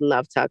would just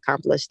love to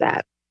accomplish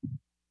that.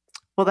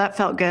 Well, that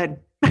felt good.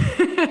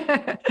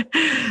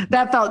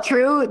 That felt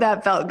true.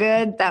 That felt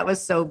good. That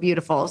was so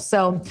beautiful.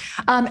 So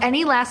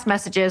any last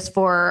messages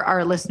for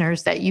our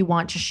listeners that you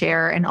want to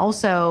share? And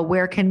also,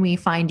 where can we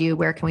find you?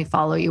 Where can we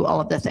follow you?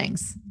 All of the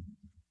things.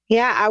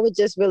 Yeah, I would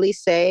just really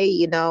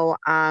say,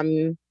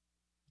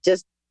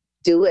 just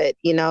do it,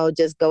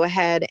 just go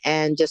ahead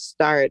and just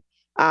start.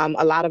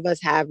 A lot of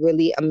us have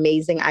really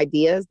amazing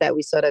ideas that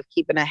we sort of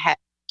keep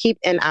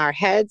in our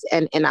heads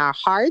and in our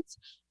hearts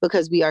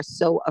because we are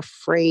so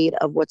afraid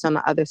of what's on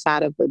the other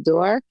side of the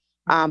door.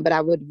 But I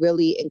would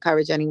really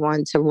encourage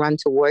anyone to run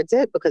towards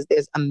it because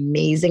there's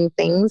amazing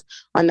things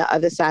on the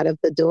other side of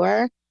the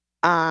door.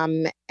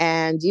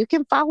 And you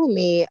can follow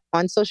me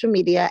on social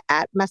media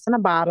at Mess in a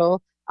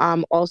Bottle.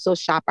 Also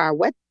shop our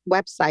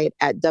website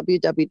at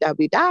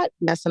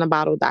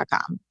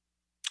www.messinabottle.com.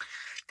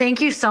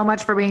 Thank you so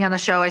much for being on the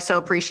show. I so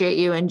appreciate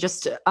you. And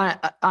just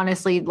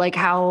honestly, like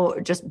how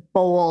just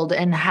bold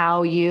and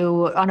how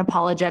you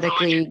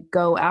unapologetically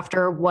go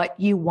after what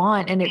you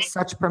want. And it's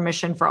such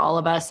permission for all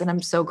of us. And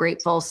I'm so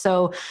grateful.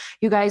 So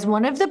you guys,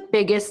 one of the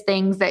biggest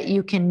things that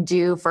you can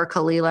do for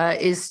Khalilah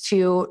is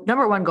to,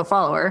 number one, go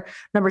follow her.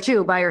 Number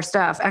two, buy her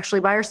stuff.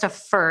 Actually, buy her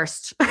stuff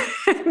first,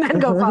 and then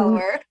go follow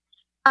her.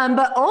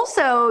 But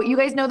also, you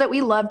guys know that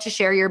we love to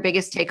share your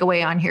biggest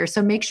takeaway on here.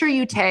 So make sure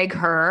you tag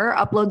her,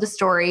 upload the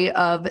story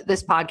of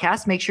this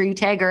podcast, make sure you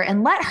tag her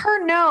and let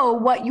her know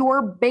what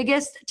your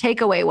biggest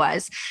takeaway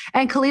was.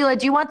 And Khalilah,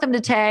 do you want them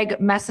to tag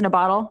Mess in a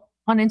Bottle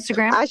on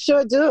Instagram? I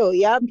sure do.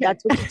 Yep,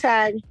 that's what you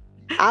tag.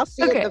 I'll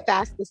see it the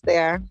fastest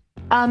there.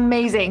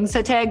 Amazing.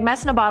 So tag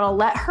Mess in a Bottle,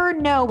 let her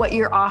know what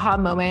your aha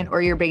moment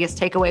or your biggest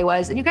takeaway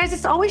was. And you guys,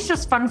 it's always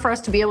just fun for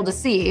us to be able to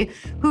see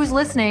who's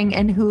listening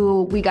and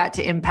who we got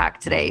to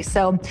impact today.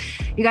 So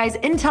you guys,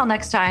 until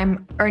next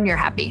time, earn your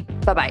happy.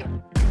 Bye-bye.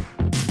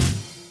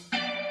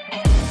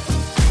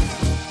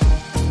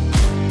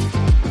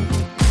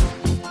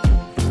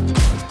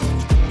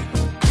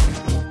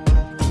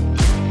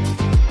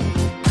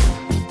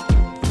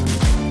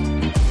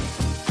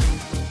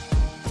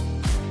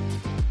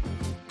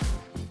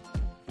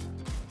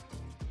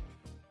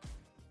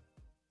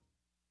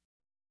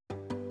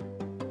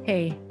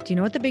 Hey, do you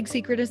know what the big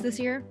secret is this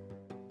year?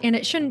 And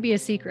it shouldn't be a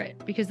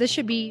secret because this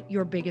should be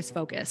your biggest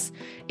focus.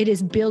 It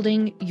is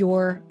building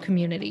your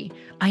community.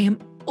 I am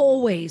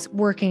always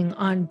working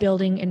on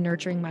building and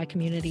nurturing my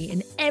community,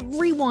 and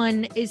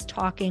everyone is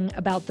talking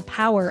about the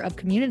power of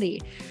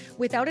community.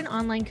 Without an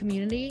online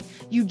community,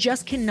 you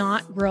just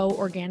cannot grow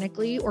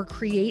organically or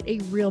create a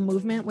real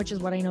movement, which is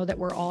what I know that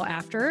we're all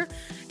after.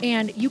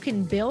 And you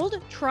can build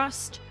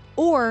trust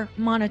or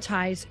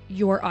monetize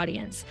your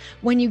audience.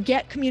 When you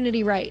get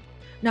community right,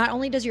 not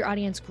only does your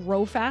audience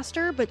grow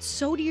faster, but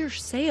so do your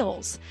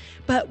sales.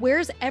 But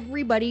where's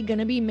everybody going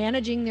to be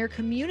managing their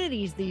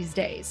communities these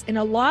days? And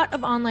a lot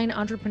of online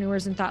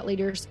entrepreneurs and thought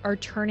leaders are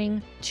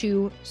turning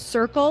to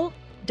Circle.so.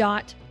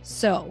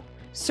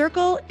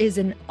 Circle is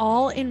an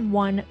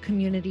all-in-one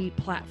community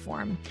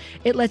platform.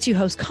 It lets you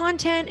host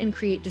content and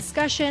create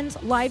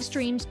discussions, live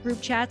streams, group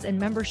chats, and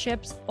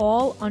memberships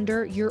all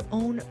under your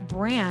own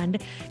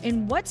brand.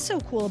 And what's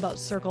so cool about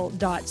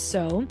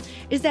Circle.so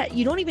is that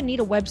you don't even need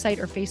a website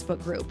or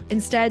Facebook group.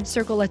 Instead,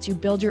 Circle lets you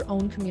build your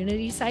own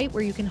community site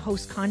where you can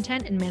host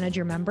content and manage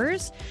your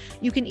members.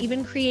 You can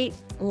even create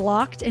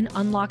locked and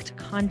unlocked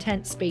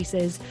content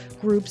spaces,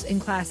 groups,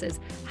 and classes.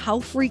 How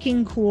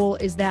freaking cool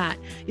is that?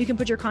 You can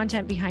put your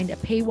content behind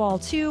a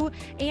paywall too,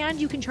 and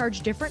you can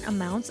charge different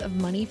amounts of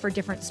money for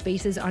different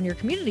spaces on your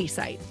community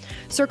site.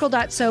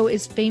 Circle.so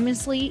is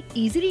famously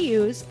easy to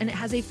use, and it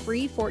has a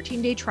free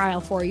 14-day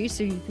trial for you,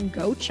 so you can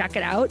go check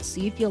it out,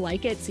 see if you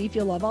like it, see if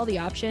you love all the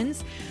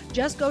options.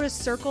 Just go to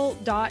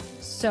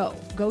Circle.so.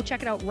 Go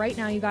check it out right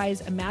now, you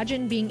guys.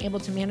 Imagine being able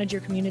to manage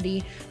your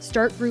community,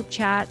 start group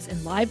chats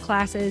and live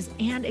classes,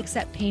 and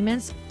accept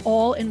payments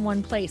all in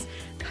one place.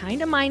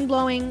 Kind of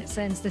mind-blowing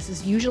since this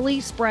is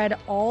usually spread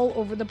all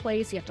over the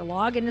place. You have to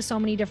log into so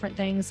many different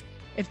things.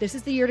 If this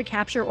is the year to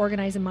capture,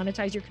 organize, and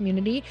monetize your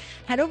community,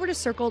 head over to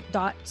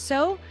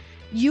Circle.so.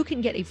 You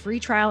can get a free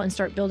trial and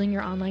start building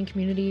your online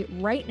community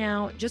right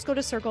now. Just go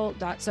to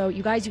Circle.so.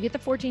 You guys, you get the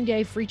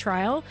 14-day free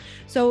trial.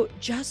 So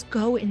just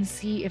go and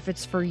see if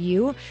it's for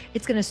you.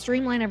 It's going to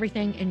streamline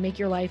everything and make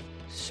your life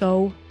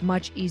so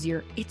much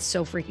easier. It's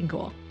so freaking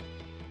cool.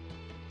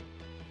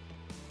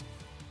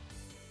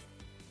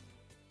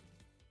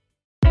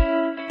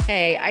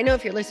 Hey, I know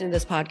if you're listening to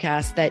this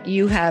podcast that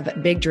you have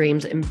big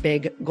dreams and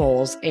big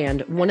goals.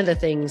 And one of the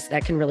things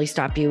that can really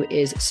stop you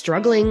is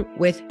struggling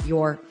with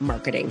your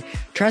marketing.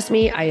 Trust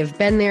me, I have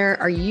been there.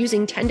 Are you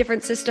using 10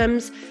 different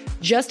systems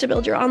just to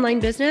build your online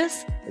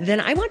business? Then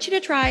I want you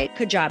to try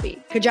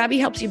Kajabi. Kajabi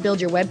helps you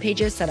build your web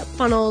pages, set up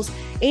funnels,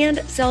 and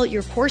sell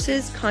your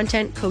courses,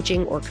 content,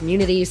 coaching, or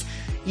communities.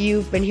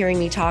 You've been hearing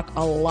me talk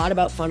a lot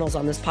about funnels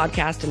on this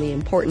podcast and the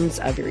importance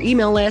of your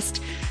email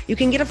list. You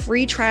can get a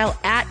free trial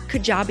at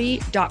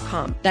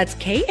kajabi.com. That's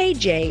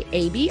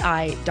Kajabi.com.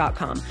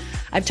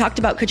 I've talked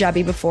about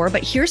Kajabi before,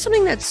 but here's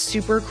something that's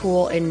super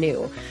cool and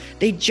new.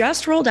 They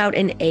just rolled out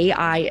an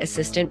AI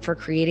assistant for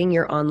creating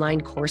your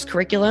online course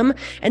curriculum.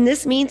 And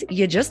this means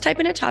you just type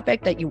in a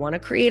topic that you want to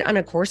create on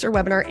a course or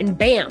webinar and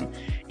bam,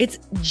 it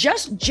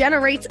just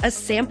generates a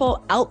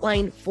sample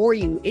outline for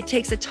you. It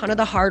takes a ton of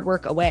the hard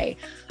work away.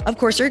 Of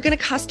course, you're going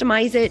to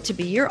customize it to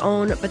be your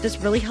own, but this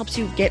really helps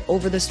you get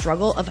over the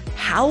struggle of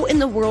how in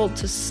the world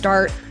to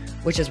start,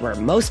 which is where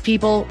most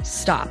people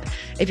stop.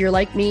 If you're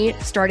like me,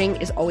 starting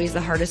is always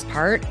the hardest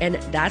part, and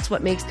that's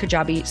what makes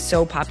Kajabi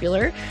so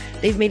popular.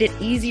 They've made it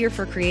easier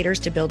for creators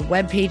to build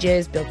web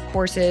pages, build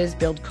courses,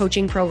 build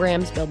coaching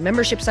programs, build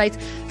membership sites,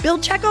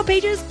 build checkout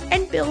pages,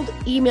 and build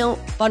email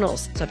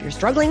funnels. So if you're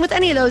struggling with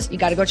any of those, you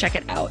got to go check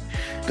it out.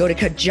 Go to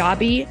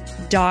Kajabi.com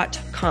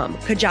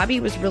Kajabi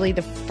was really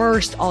the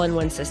first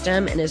all-in-one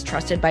system and is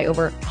trusted by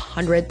over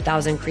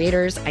 100,000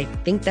 creators. I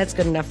think that's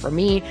good enough for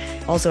me.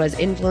 Also has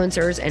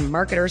influencers and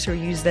marketers who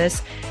use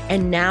this.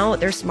 And now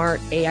their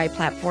smart AI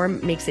platform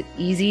makes it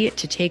easy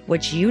to take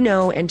what you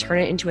know and turn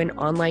it into an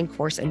online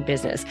course and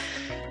business.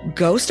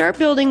 Go start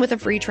building with a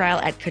free trial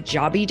at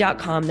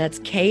kajabi.com. That's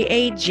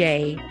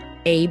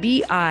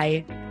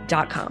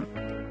KAJABI.com.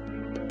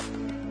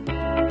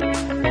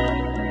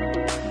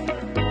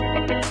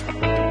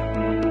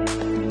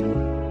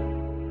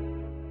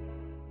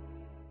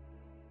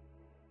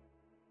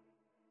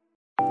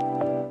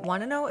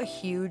 Want to know a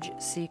huge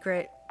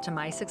secret to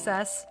my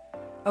success?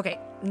 Okay,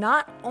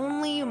 not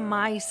only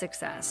my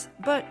success,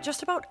 but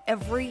just about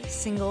every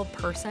single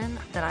person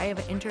that I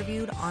have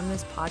interviewed on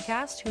this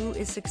podcast who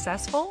is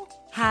successful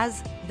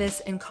has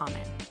this in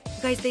common.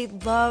 You guys, they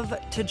love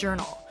to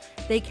journal.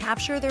 They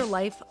capture their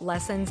life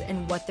lessons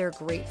and what they're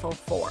grateful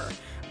for.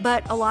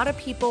 But a lot of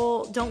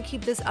people don't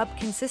keep this up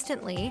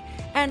consistently.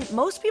 And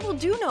most people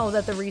do know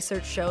that the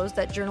research shows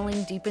that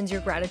journaling deepens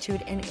your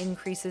gratitude and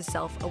increases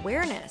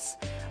self-awareness.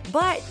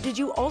 But did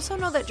you also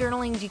know that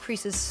journaling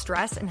decreases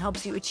stress and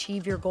helps you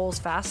achieve your goals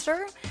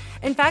faster?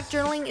 In fact,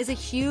 journaling is a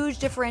huge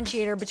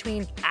differentiator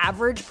between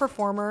average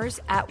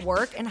performers at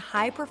work and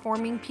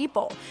high-performing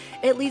people.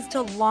 It leads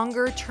to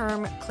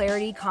longer-term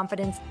clarity,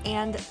 confidence,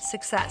 and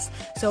success.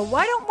 So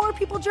why don't more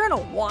people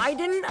journal? Why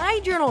didn't I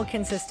journal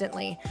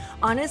consistently?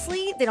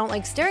 Honestly, they don't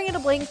like staring at a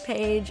blank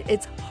page.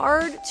 It's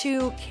hard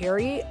to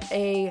carry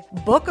a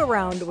book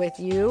around with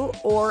you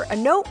or a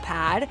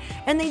notepad,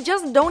 and they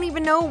just don't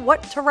even know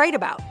what to write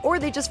about, or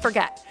they just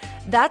forget.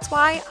 That's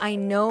why I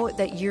know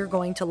that you're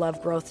going to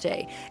love Growth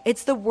Day.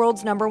 It's the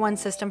world's #1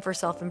 system for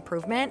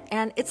self-improvement,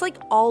 and it's like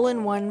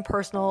all-in-one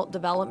personal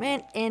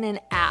development in an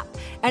app.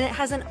 And it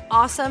has an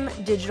awesome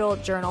digital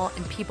journal,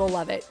 and people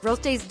love it.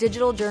 Growth Day's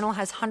digital journal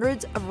has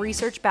hundreds of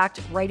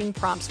research-backed writing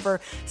prompts for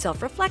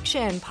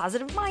self-reflection,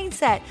 positive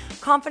mindset,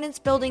 confidence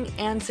building,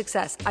 and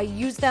success. I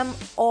use them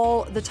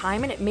all the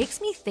time, and it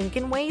makes me think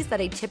in ways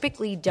that I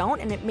typically don't,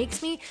 and it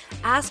makes me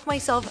ask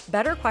myself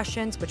better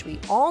questions, which we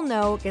all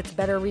know gets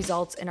better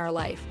results in our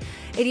life.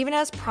 It even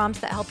has prompts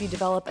that help you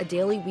develop a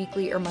daily,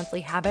 weekly, or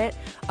monthly habit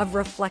of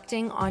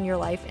reflecting on your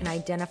life and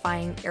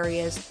identifying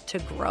areas to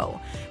grow.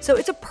 So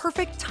it's a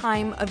perfect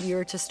time of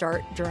year to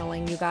start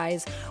journaling, you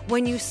guys.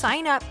 When you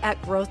sign up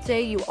at Growth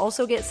Day, you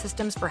also get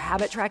systems for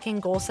habit tracking,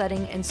 goal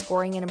setting, and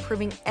scoring, and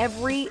improving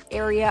every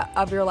area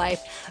of your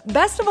life.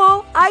 Best of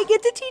all, I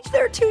get to teach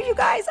there too, you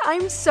guys.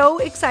 I'm so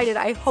excited.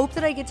 I hope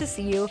that I get to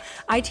see you.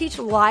 I teach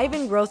live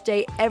in Growth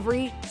Day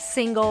every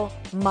single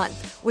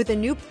month with a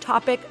new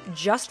topic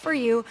just for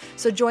you.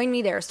 So join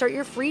me there. Start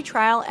your free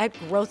trial at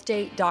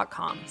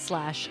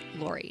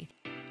growthday.com/Lori.